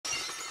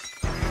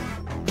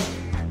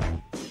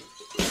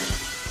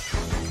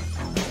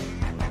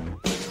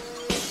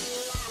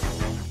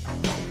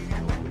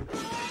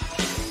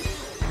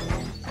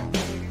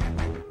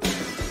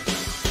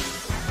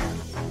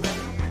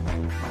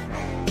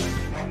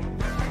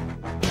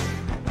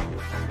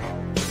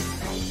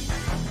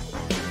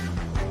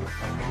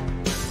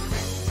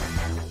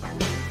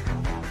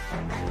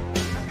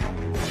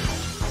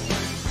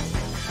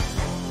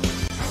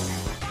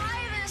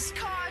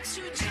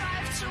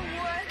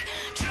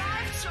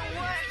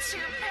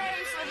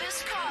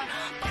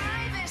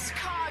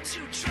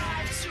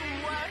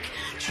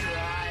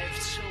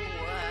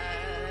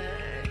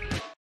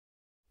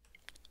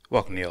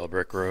Welcome to Yellow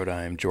Brick Road.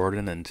 I am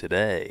Jordan, and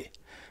today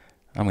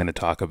I'm going to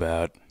talk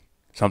about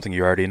something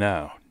you already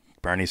know.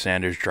 Bernie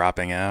Sanders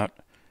dropping out,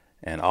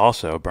 and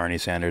also Bernie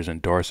Sanders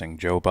endorsing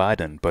Joe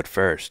Biden. But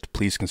first,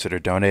 please consider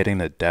donating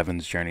to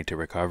Devon's Journey to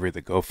Recovery.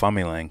 The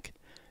GoFundMe link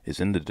is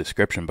in the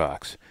description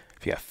box.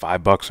 If you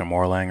got $5 or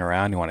more laying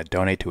around, you want to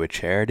donate to a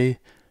charity,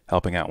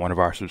 helping out one of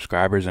our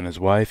subscribers and his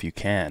wife, you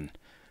can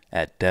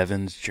at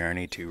Devon's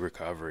Journey to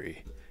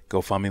Recovery.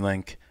 GoFundMe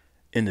link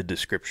in the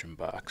description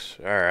box.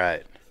 All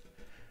right.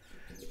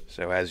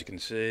 So as you can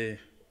see,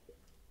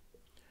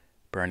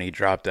 Bernie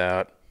dropped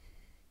out.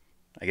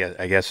 I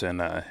guess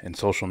in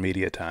social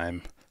media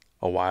time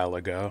a while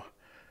ago,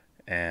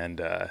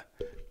 and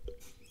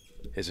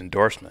his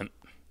endorsement.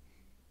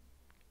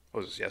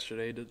 What was this,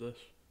 yesterday? He did this.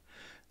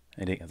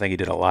 I think he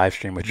did a live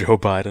stream with Joe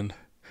Biden,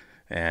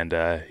 and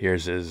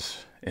here's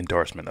his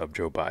endorsement of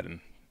Joe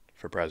Biden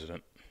for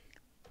president.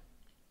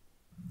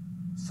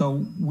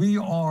 So we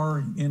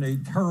are in a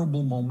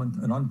terrible moment,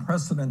 an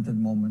unprecedented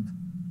moment.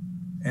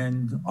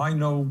 And I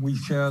know we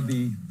share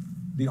the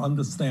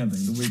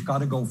understanding that we've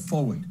got to go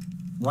forward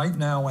right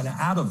now and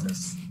out of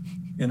this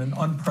in an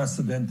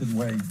unprecedented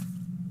way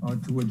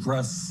to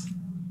address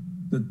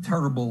the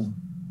terrible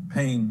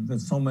pain that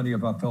so many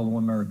of our fellow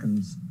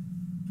Americans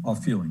are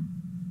feeling.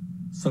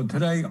 So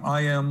today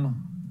I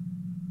am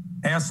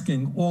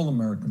asking all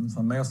Americans,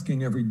 I'm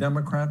asking every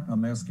Democrat,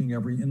 I'm asking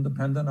every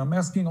independent, I'm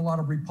asking a lot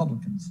of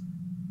Republicans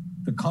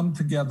to come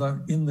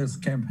together in this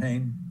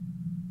campaign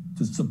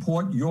to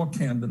support your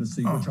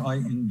candidacy, which I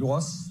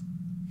endorse,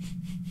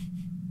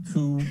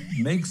 to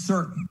make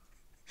certain.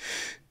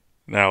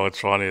 Now, what's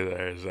funny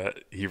there is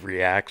that he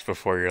reacts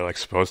before you're like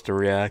supposed to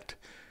react,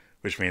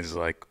 which means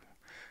like,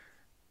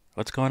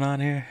 what's going on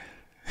here?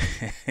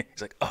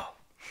 He's like, oh,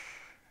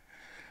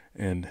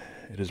 and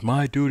it is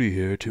my duty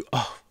here to,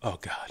 oh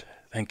God,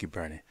 thank you,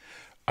 Bernie.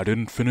 I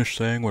didn't finish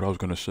saying what I was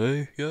going to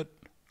say yet.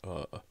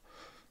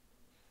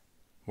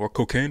 More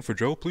cocaine for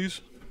Joe,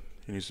 please.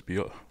 He needs to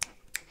be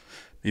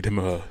need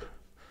him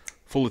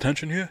full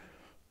attention here.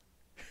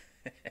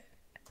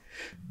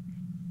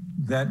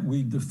 That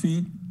we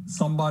defeat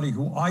somebody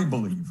who I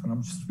believe, and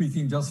I'm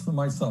speaking just for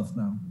myself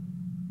now,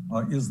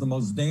 is the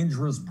most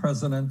dangerous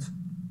president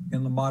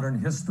in the modern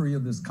history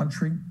of this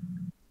country.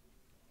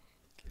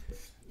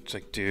 It's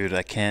like, dude,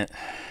 I can't.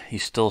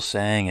 He's still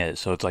saying it,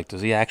 so it's like,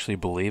 does he actually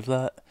believe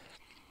that?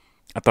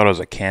 I thought it was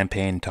a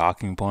campaign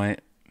talking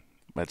point,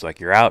 but it's like,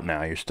 you're out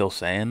now. You're still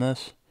saying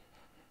this?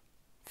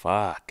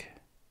 Fuck.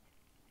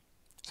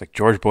 It's like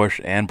George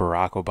Bush and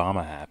Barack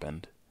Obama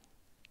happened.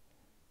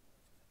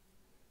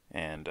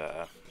 And,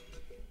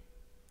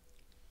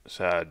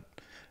 so,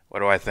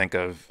 what do I think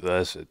of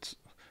this? It's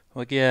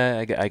like,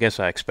 yeah, I guess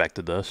I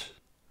expected this.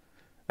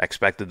 I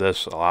expected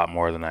this a lot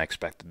more than I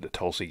expected the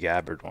Tulsi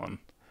Gabbard one.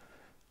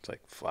 It's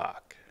like,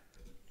 fuck.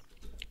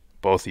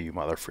 Both of you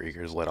mother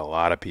freakers let a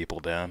lot of people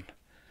down.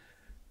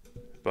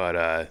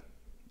 But,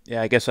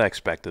 yeah, I guess I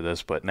expected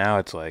this, but now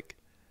it's like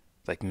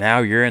now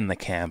you're in the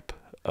camp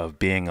of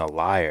being a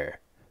liar.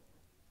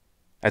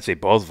 I'd say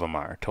both of them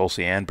are,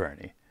 Tulsi and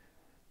Bernie.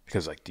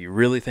 Because, like, do you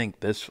really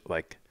think this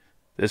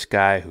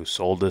guy who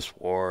sold this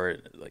war,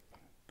 like,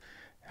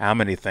 how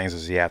many things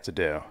does he have to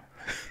do?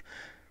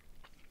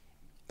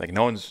 Like,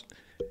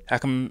 how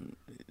come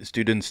this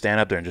dude didn't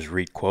stand up there and just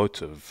read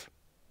quotes of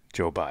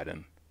Joe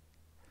Biden?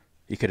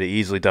 He could have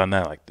easily done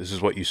that, like, this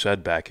is what you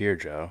said back here,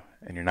 Joe,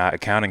 and you're not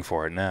accounting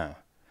for it now.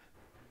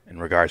 In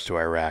regards to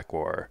Iraq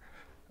war,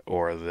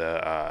 or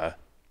the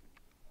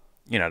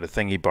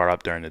thing he brought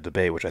up during the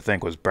debate, which I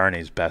think was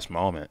Bernie's best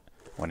moment,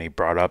 when he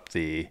brought up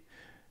the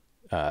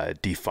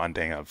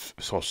defunding of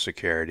Social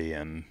Security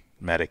and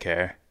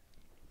Medicare.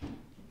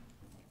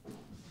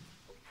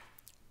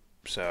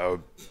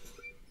 So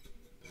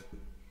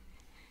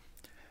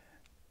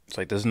it's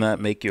like, doesn't that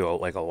make you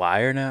like a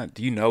liar now?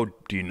 Do you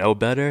know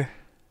better?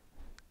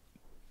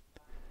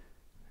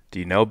 Do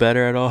you know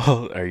better at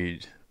all?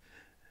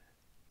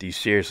 Do you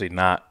seriously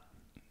not?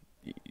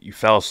 You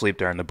fell asleep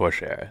during the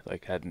Bush era.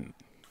 Like,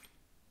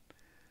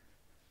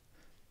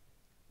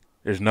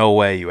 there's no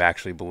way you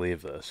actually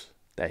believe this,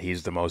 that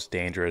he's the most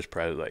dangerous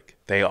president. Like,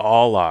 they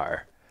all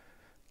are.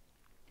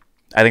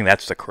 I think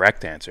that's the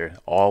correct answer.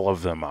 All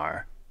of them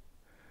are.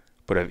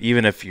 But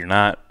even if you're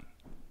not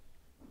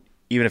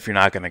going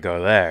to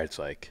go there, it's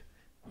like,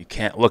 you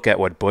can't look at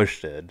what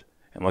Bush did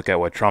and look at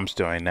what Trump's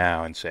doing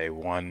now and say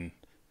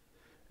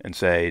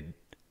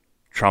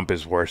Trump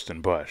is worse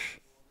than Bush.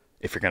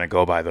 If you're going to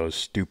go by those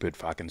stupid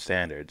fucking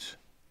standards.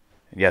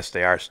 And yes,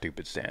 they are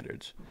stupid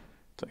standards.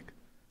 It's like,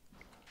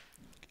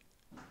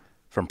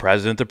 from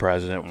president to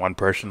president, one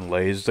person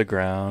lays the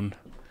ground,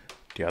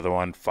 the other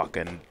one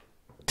fucking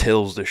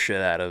tills the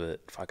shit out of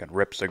it, fucking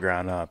rips the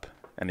ground up,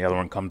 and the other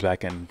one comes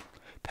back and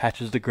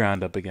patches the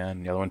ground up again,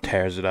 and the other one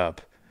tears it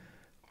up.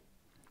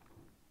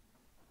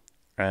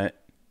 Right?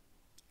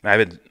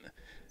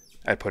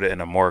 I put it in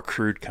a more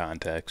crude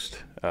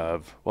context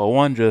of, well,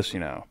 one just,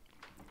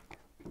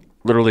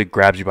 literally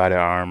grabs you by the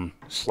arm,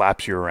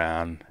 slaps you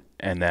around,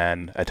 and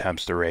then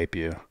attempts to rape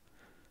you.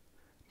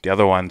 The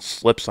other one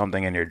slips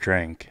something in your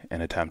drink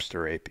and attempts to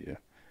rape you.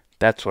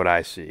 That's what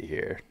I see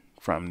here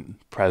from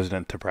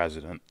president to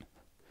president.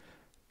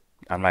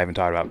 I'm not even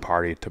talking about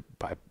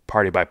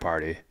party by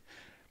party.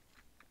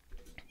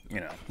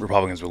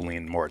 Republicans would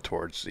lean more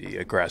towards the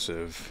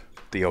aggressive,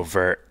 the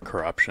overt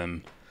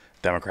corruption.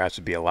 Democrats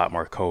would be a lot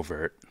more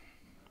covert.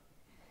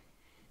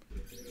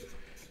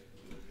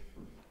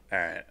 All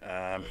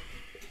right.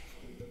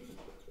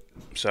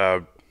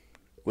 So,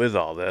 with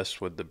all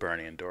this, with the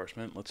Bernie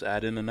endorsement, let's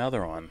add in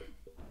another one.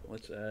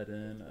 Let's add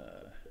in.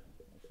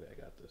 Hopefully,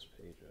 I got this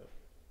page up.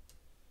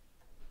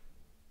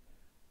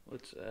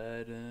 Let's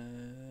add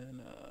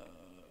in.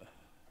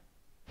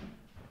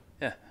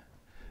 Yeah,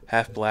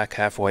 half black,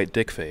 half white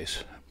dick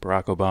face,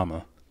 Barack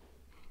Obama,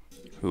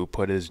 who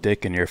put his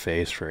dick in your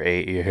face for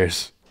 8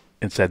 years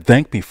and said,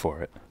 "Thank me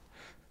for it."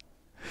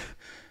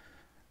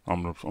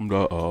 I'm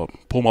gonna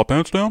pull my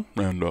pants down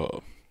and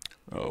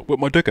whip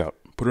my dick out,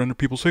 put it into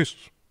people's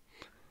faces.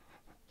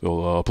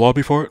 They'll applaud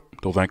me for it.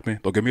 They'll thank me.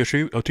 They'll give me a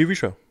TV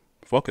show.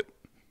 Fuck it.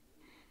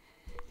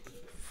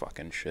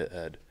 Fucking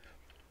shithead.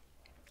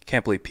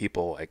 Can't believe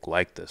people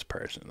like this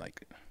person.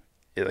 Like,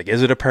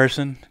 is it a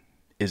person?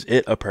 Is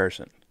it a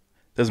person?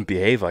 Doesn't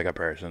behave like a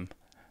person.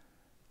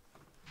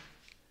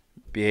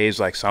 Behaves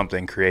like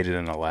something created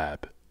in a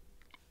lab.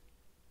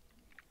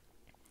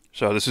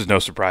 So this is no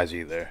surprise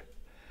either.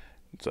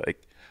 It's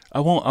like, I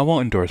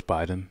won't endorse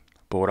Biden,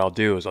 but what I'll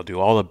do is I'll do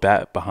all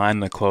the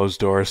behind the closed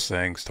doors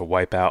things to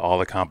wipe out all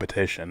the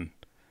competition,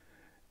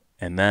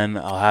 and then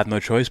I'll have no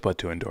choice but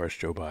to endorse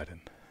Joe Biden.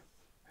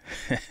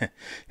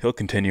 He'll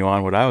continue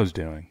on what I was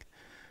doing,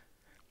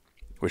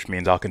 which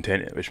means he'll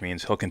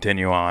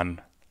continue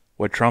on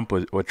what Trump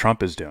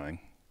is doing.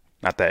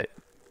 Not that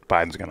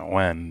Biden's gonna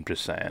win, I'm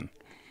just saying.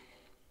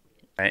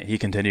 Right? He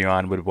continued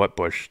on with what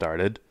Bush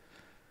started.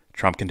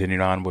 Trump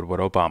continued on with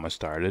what Obama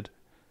started.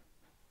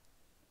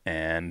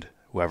 And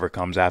whoever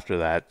comes after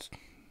that,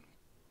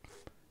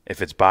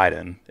 if it's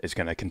Biden, is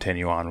going to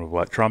continue on with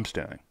what Trump's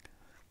doing.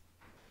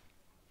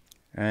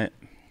 Right?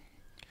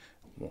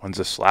 One's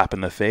a slap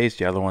in the face,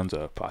 the other one's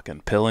a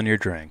fucking pill in your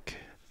drink.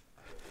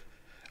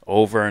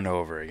 Over and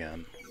over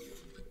again.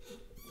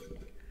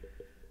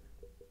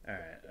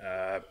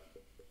 Alright,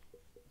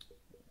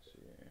 let's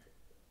see.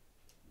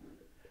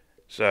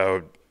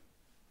 So,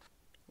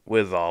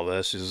 with all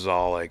this is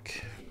all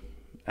like,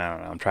 I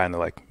don't know, I'm trying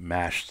to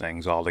mash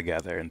things all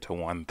together into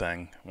one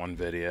thing, one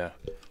video.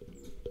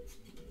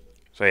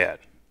 So yeah,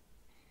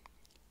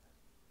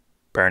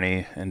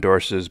 Bernie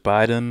endorses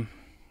Biden,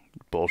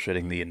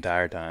 bullshitting the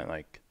entire time,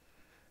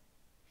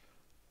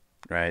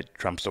 right?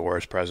 Trump's the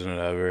worst president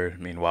ever.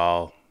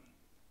 Meanwhile,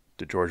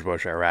 the George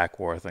Bush Iraq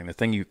War thing, the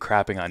thing you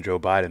crapping on Joe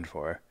Biden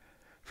for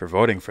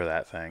voting for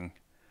that thing.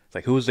 It's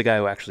like, who was the guy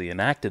who actually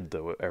enacted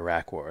the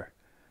Iraq War?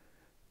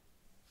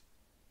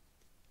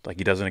 Like,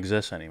 he doesn't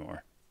exist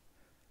anymore.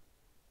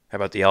 How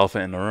about the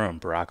elephant in the room,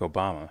 Barack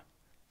Obama?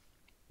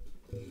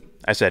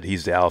 I said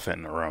he's the elephant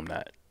in the room.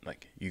 That,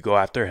 you go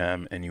after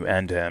him and you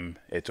end him,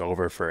 it's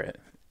over for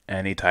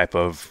any type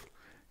of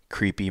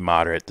creepy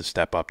moderate to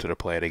step up to the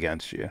plate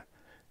against you.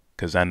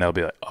 Because then they'll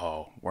be like,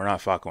 oh, we're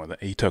not fucking with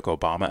it. He took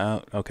Obama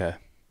out? Okay.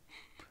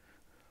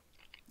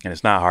 And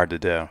it's not hard to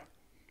do.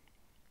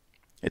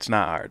 It's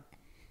not hard.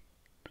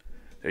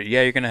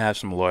 Yeah, you're going to have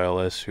some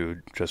loyalists who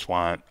just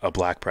want a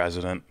black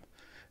president.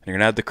 And you're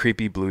going to have the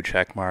creepy blue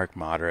checkmark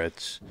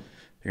moderates.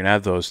 You're going to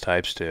have those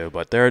types too.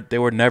 But they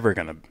were never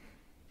going to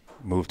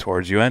move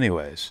towards you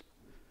anyways.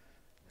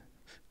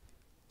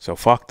 So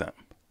fuck them.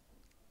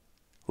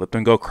 Let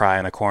them go cry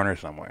in a corner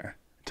somewhere.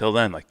 Until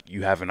then,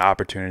 you have an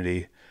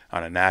opportunity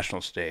on a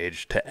national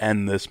stage to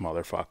end this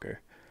motherfucker.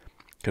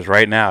 Because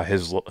right now,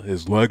 his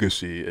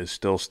legacy is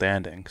still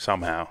standing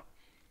somehow.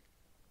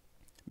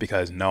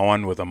 Because no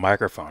one with a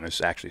microphone is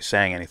actually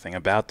saying anything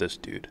about this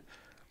dude.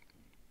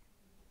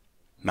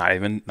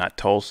 Not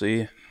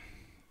Tulsi,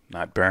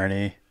 not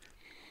Bernie.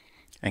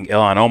 And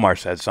Ilhan Omar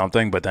said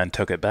something, but then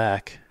took it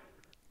back.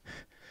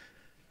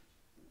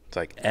 It's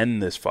like,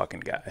 end this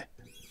fucking guy.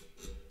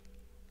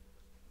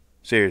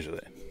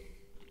 Seriously.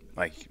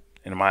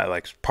 In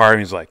my, part of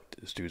me's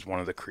this dude's one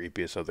of the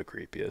creepiest of the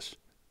creepiest.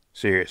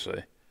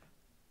 Seriously.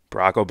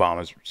 Barack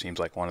Obama seems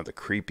like one of the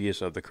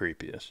creepiest of the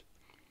creepiest.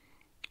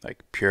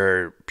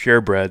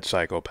 Purebred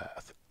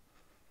psychopath.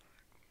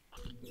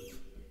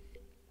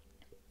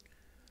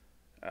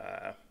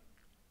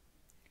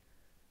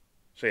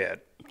 So yeah,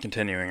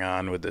 continuing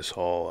on with this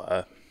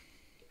whole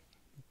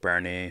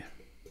Bernie,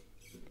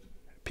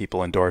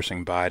 people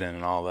endorsing Biden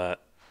and all that.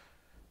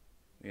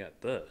 We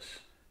got this.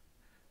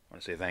 I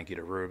want to say thank you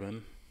to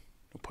Ruben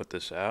who put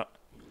this out.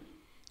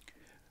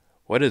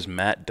 What has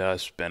Matt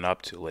Duss been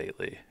up to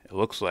lately? It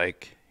looks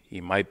like he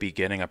might be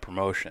getting a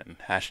promotion.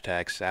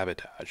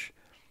 #sabotage.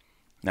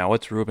 Now,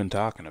 what's Ruben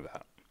talking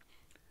about?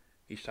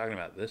 He's talking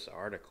about this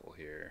article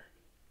here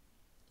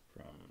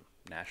from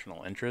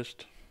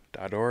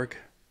nationalinterest.org.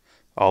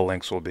 All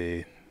links will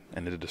be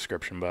in the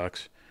description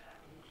box.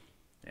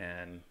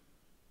 And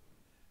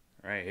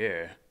right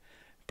here,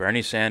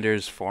 Bernie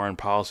Sanders' foreign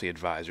policy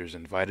advisors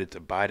invited to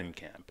Biden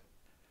camp.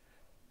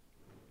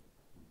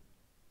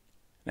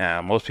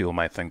 Now, most people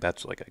might think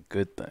that's like a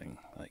good thing.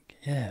 Like,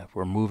 yeah,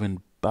 we're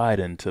moving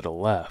Biden to the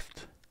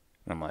left.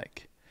 And I'm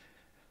like,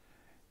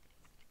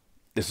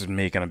 this is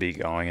me going to be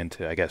going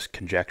into, I guess,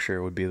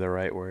 conjecture would be the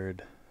right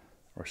word,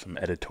 or some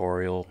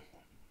editorial,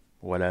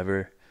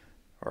 whatever,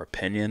 or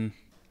opinion.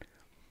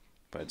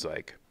 But it's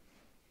like,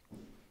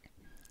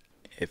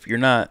 if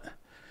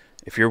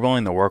you're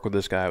willing to work with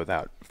this guy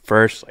without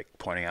first, like,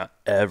 pointing out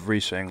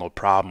every single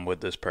problem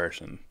with this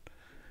person,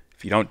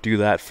 if you don't do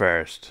that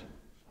first,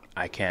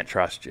 I can't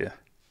trust you.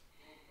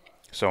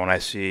 So when I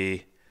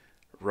see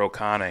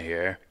Khanna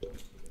here,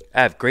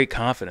 I have great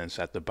confidence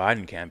that the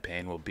Biden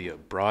campaign will be a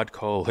broad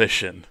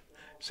coalition.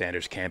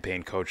 Sanders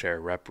campaign co-chair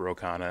Rep.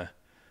 Khanna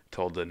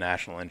told the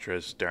National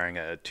Interest during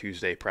a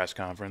Tuesday press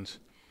conference.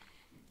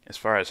 As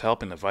far as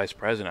helping the vice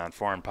president on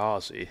foreign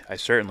policy, I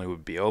certainly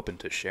would be open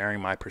to sharing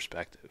my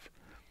perspective.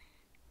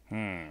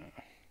 Now,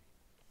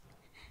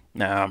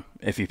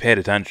 if you paid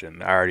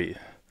attention,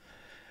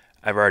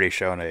 I've already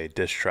shown a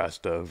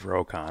distrust of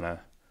Khanna,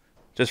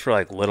 just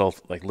for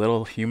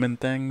little human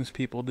things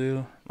people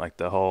do, like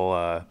the whole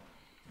I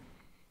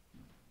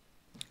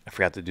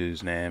forgot the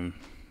dude's name,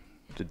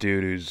 the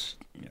dude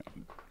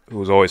who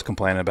was always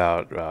complaining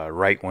about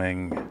right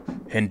wing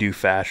Hindu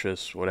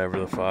fascists, whatever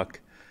the fuck,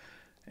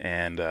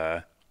 and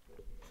and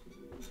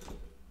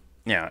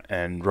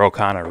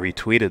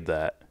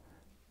Khanna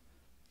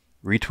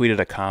retweeted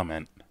a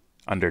comment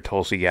under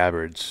Tulsi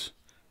Gabbard's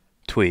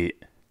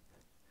tweet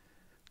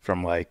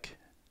from like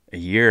a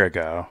year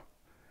ago,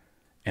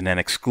 and then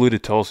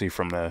excluded Tulsi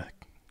from the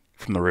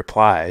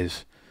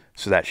replies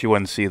so that she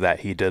wouldn't see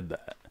that he did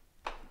that,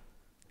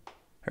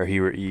 or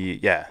he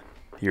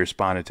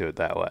responded to it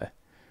that way,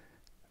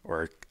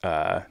 or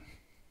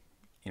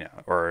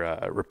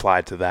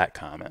replied to that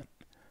comment.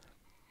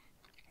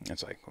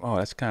 It's like, oh,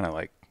 that's kind of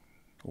like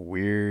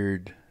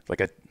weird,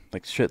 like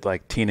shit,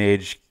 like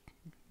teenage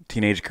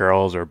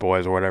girls or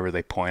boys or whatever,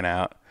 they point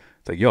out.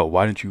 It's like, yo,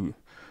 why didn't you?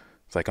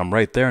 It's like, I'm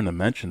right there in the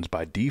mentions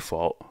by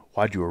default.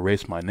 Why'd you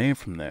erase my name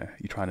from there?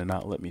 You trying to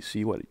not let me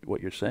see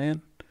what you're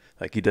saying?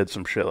 Like, he did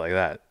some shit like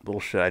that.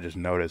 Little shit I just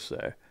noticed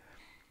there.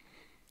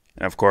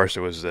 And of course,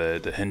 it was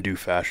the Hindu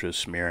fascist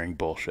smearing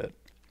bullshit.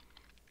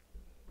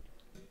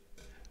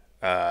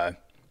 So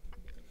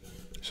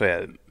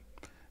yeah,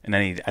 and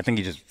then I think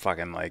he just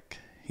fucking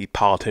he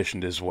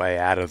politicianed his way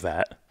out of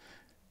that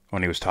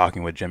when he was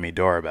talking with Jimmy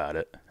Dore about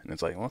it. And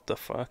it's like, what the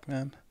fuck,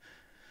 man?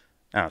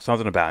 I don't know,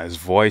 something about his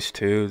voice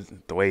too,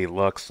 the way he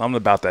looks, something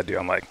about that dude.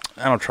 I'm like,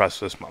 I don't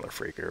trust this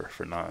motherfreaker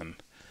for nothing.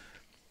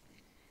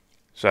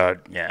 So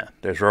yeah,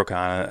 there's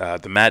Khanna.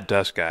 The Matt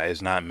Dusk guy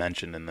is not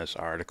mentioned in this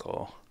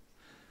article,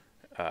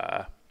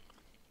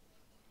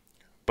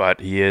 but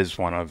he was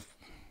one of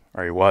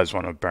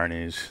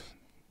Bernie's,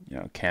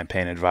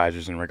 campaign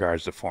advisors in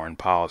regards to foreign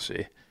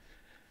policy.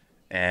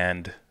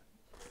 And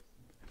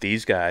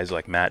these guys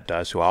like Matt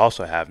Dusk, who I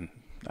don't have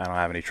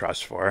any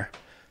trust for.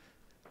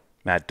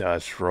 Matt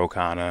Dusk,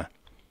 Khanna,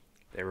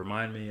 they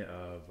remind me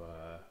of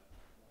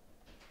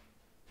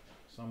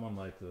someone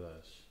like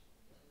this.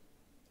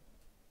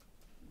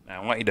 Now,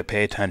 I want you to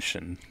pay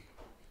attention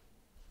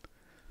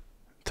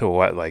to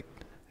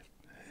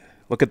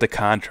look at the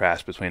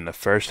contrast between the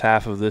first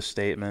half of this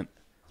statement,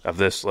 of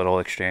this little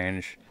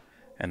exchange,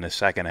 and the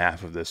second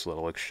half of this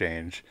little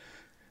exchange.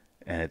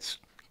 And it's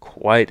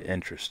quite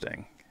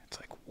interesting. It's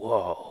like,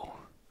 whoa.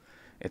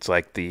 It's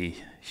like the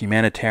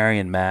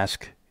humanitarian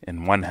mask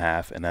in one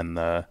half, and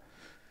then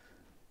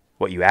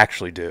what you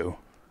actually do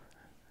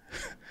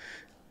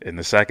in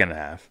the second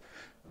half.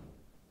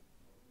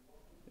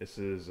 This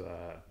is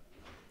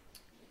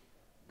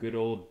good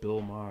old Bill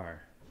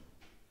Maher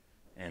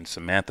and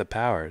Samantha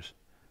Powers,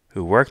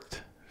 who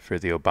worked for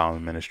the Obama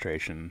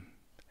administration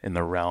in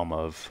the realm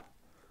of,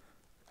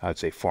 I would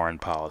say, foreign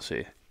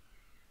policy.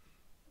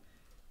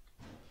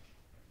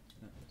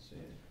 Let's see.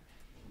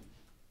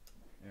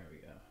 There we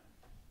go.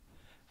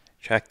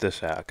 Check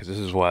this out, because this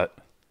is what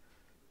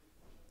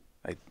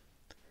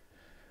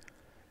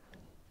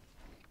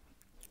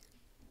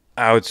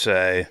I would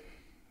say,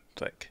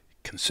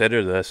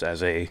 consider this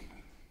as a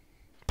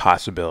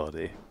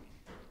possibility.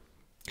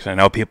 Because I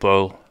know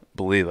people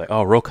believe,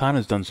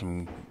 Khanna's done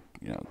some,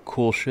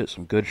 cool shit,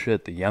 some good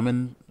shit. The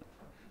Yemen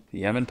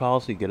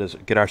policy,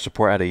 get our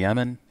support out of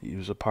Yemen. He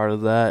was a part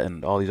of that,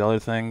 and all these other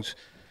things.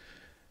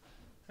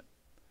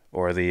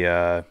 Or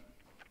the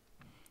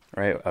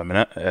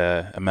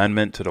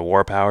amendment to the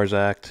War Powers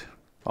Act,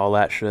 all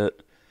that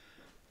shit.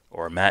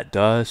 Or Matt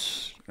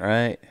Duss,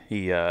 right?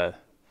 He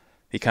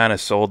kind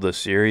of sold the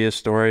serious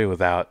story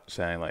without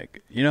saying,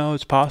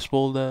 it's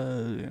possible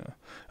that,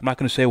 I'm not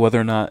going to say whether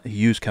or not he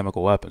used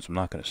chemical weapons. I'm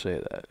not going to say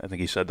that. I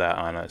think he said that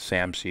on a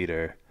Sam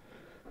Cedar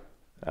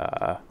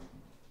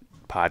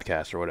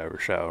podcast or whatever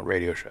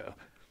radio show.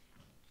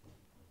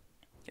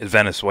 His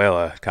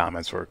Venezuela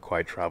comments were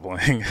quite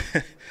troubling.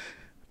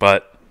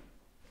 But,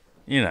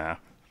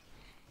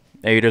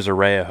 maybe there's a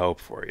ray of hope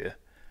for you.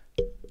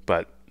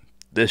 But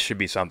this should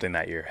be something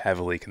that you're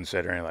heavily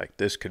considering.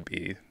 This could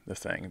be the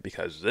thing,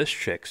 because this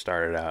chick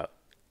started out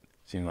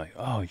seeming like,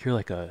 oh, you're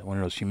like one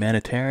of those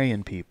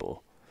humanitarian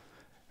people,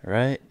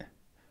 right?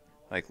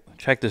 Like,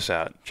 check this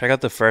out. Check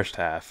out the first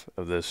half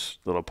of this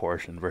little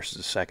portion versus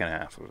the second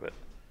half of it.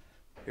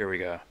 Here we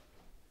go.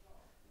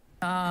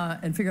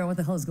 And figure out what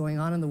the hell is going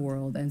on in the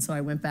world. And so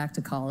I went back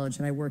to college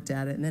and I worked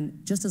at it. And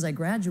then just as I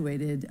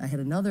graduated, I had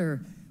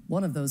another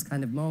one of those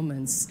kind of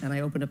moments. And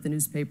I opened up the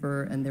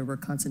newspaper and there were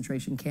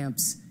concentration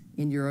camps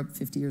in Europe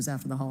 50 years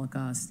after the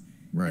Holocaust.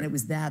 Right. And it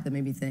was that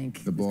made me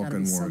think, the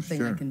Balkan Wars, something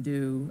sure. I can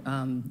do.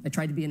 I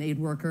tried to be an aid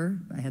worker.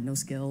 I had no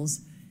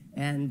skills.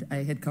 And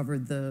I had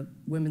covered the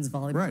women's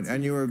volleyball. Right,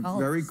 and you were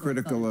very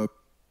critical of.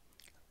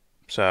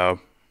 So,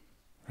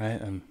 right,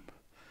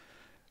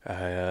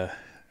 right,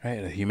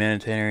 a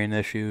humanitarian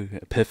issue,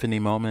 epiphany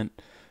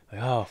moment.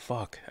 Like, oh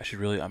fuck, I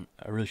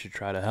really should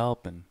try to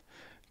help and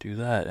do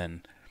that.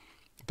 And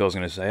Bill's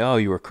gonna say, oh,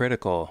 you were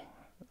critical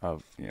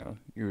of, you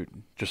were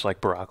just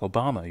like Barack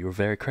Obama. You were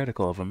very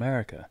critical of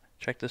America.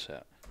 Check this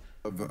out.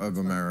 Of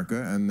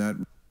America, and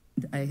that.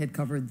 I had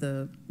covered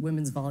the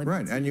women's volleyball.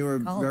 Right, and you were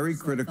very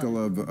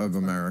critical of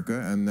America,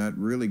 and that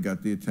really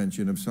got the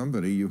attention of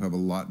somebody you have a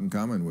lot in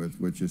common with,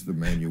 which is the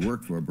man you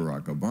worked for,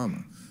 Barack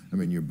Obama. I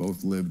mean, you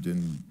both lived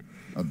in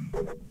a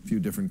few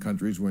different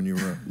countries when you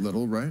were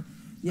little, right?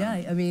 Yeah,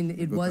 I mean,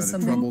 it was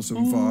something. A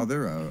troublesome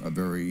father, a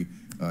very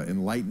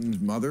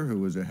enlightened mother who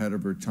was ahead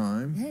of her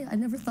time. Hey, I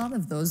never thought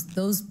of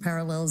those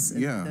parallels.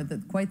 Yeah.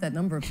 Quite that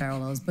number of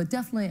parallels. But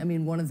definitely, I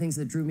mean, one of the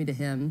things that drew me to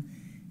him,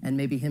 and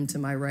maybe him to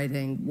my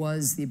writing,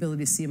 was the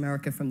ability to see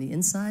America from the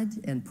inside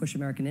and push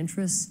American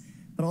interests,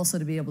 but also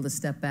to be able to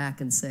step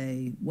back and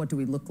say, what do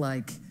we look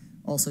like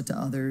also to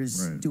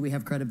others? Right. Do we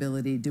have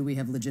credibility? Do we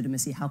have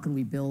legitimacy? How can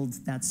we build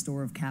that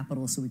store of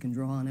capital so we can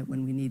draw on it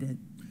when we need it?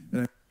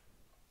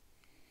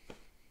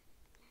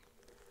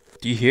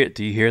 Do you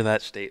hear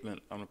that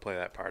statement? I'm gonna play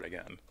that part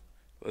again.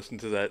 Listen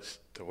to that,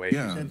 the way he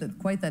said.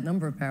 Quite that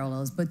number of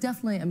parallels, but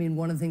definitely, I mean,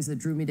 one of the things that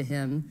drew me to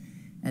him,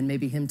 and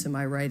maybe him to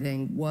my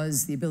writing,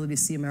 was the ability to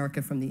see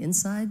America from the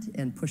inside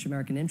and push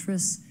American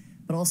interests,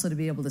 but also to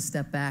be able to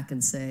step back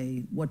and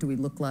say, what do we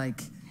look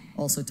like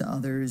also to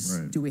others?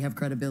 Right. Do we have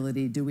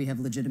credibility? Do we have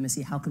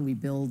legitimacy? How can we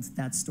build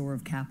that store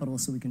of capital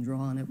so we can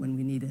draw on it when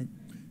we need it?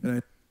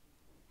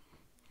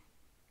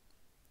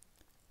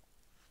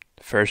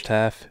 First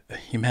half,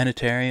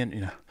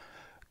 humanitarian,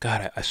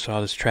 God, I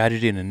saw this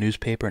tragedy in a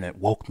newspaper and it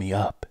woke me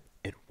up.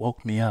 It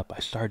woke me up. I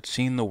started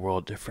seeing the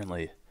world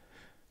differently.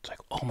 It's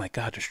like, oh my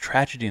God, there's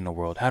tragedy in the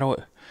world. How do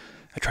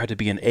I tried to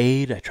be an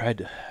aid. I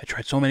tried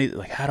so many,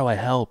 like, how do I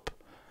help?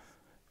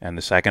 And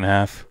the second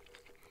half,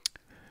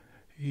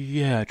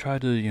 yeah, I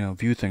tried to,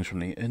 view things from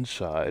the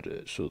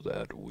inside so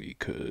that we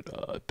could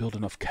build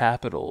enough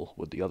capital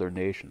with the other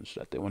nations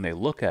that when they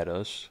look at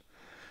us,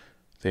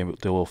 they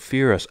will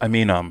fear us. I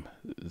mean,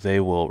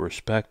 they will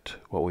respect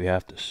what we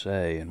have to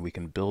say, and we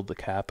can build the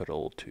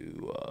capital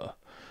to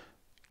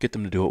get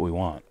them to do what we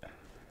want.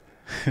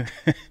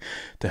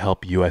 To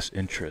help U.S.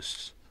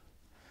 interests.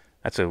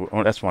 That's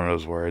one of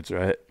those words,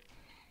 right?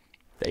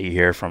 That you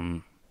hear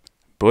from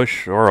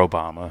Bush or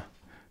Obama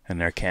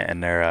and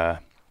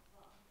their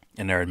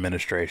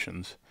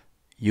administrations.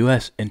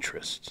 U.S.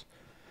 interests.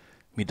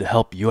 We need to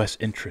help U.S.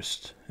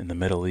 interests in the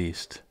Middle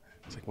East.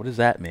 It's like, what does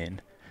that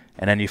mean?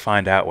 And then you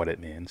find out what it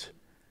means,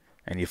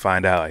 and you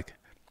find out, like,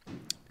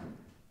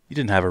 you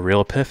didn't have a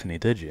real epiphany,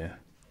 did you?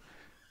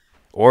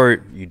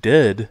 Or you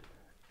did,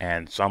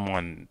 and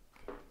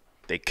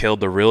they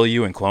killed the real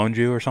you and cloned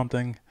you or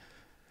something.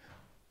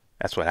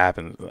 That's what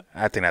happens.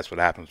 I think that's what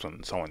happens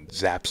when someone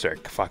zaps their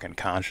fucking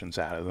conscience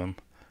out of them.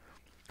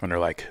 When they're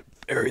like,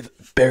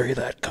 bury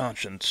that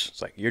conscience.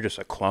 It's like, you're just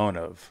a clone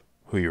of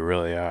who you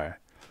really are.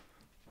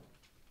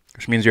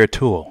 Which means you're a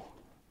tool.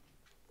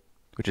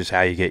 Which is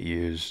how you get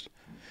used.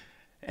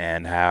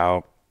 And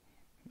how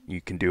you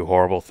can do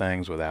horrible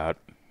things without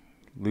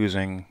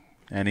losing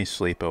any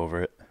sleep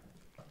over it.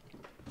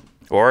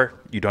 Or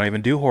you don't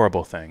even do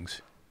horrible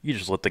things. You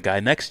just let the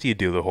guy next to you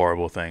do the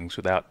horrible things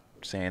without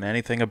saying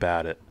anything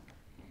about it.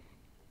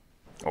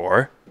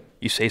 Or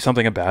you say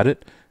something about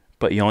it,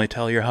 but you only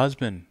tell your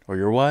husband or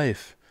your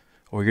wife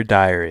or your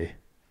diary.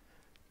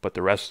 But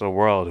the rest of the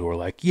world who are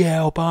like, yeah,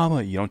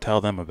 Obama, you don't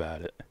tell them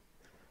about it.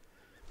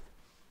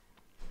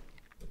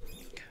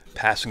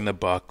 Passing the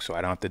buck so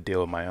I don't have to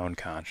deal with my own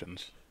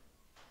conscience.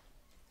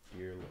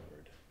 Dear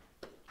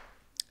Lord.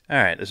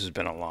 Alright, this has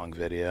been a long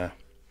video.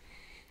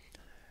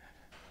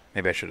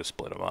 Maybe I should have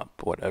split them up,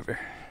 but whatever.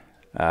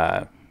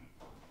 Alright,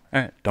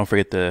 don't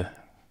forget to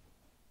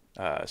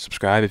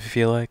subscribe if you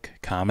feel like.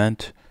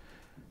 Comment.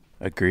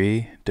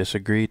 Agree.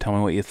 Disagree. Tell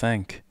me what you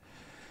think.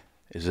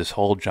 Is this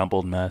whole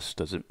jumbled mess,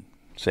 does it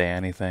say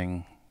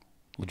anything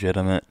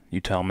legitimate?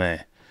 You tell me.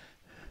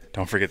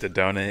 Don't forget to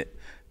donate.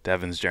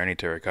 Devon's Journey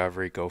to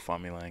Recovery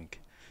GoFundMe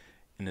link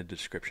in the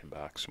description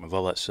box. And with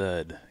all that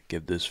said,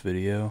 give this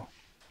video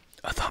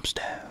a thumbs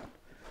down.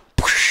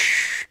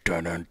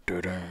 Dun, dun,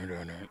 dun, dun,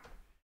 dun, dun.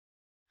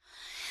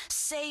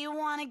 Say you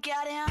wanna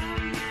get in,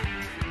 and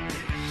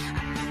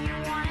then you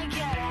wanna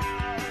get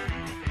out.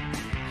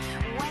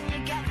 When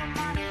you get the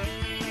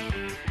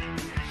money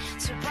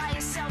to buy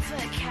yourself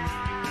a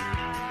car.